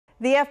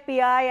The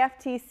FBI,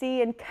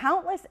 FTC, and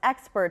countless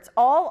experts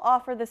all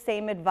offer the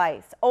same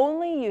advice.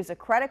 Only use a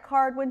credit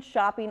card when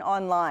shopping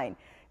online.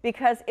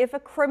 Because if a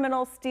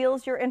criminal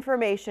steals your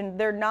information,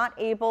 they're not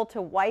able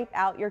to wipe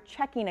out your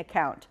checking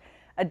account.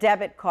 A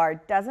debit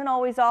card doesn't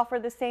always offer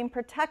the same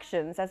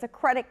protections as a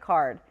credit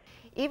card.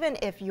 Even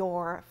if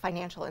your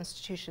financial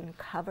institution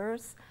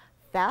covers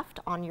theft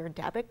on your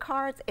debit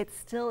cards, it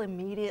still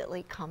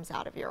immediately comes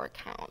out of your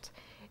account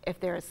if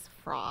there's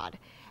fraud.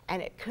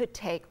 And it could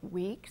take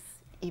weeks,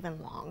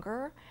 even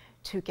longer,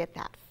 to get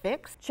that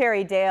fixed.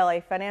 Cherry Dale, a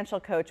financial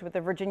coach with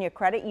the Virginia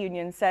Credit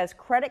Union, says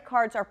credit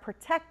cards are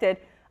protected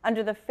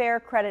under the Fair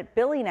Credit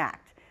Billing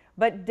Act,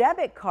 but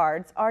debit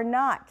cards are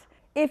not.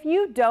 If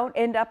you don't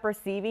end up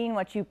receiving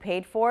what you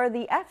paid for,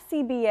 the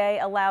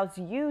FCBA allows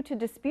you to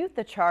dispute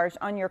the charge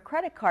on your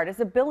credit card as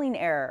a billing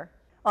error.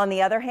 On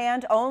the other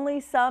hand, only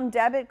some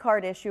debit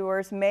card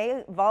issuers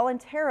may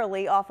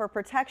voluntarily offer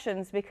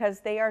protections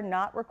because they are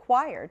not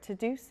required to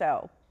do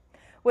so.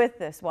 With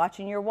this,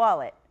 Watching Your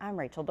Wallet, I'm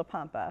Rachel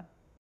DePompa.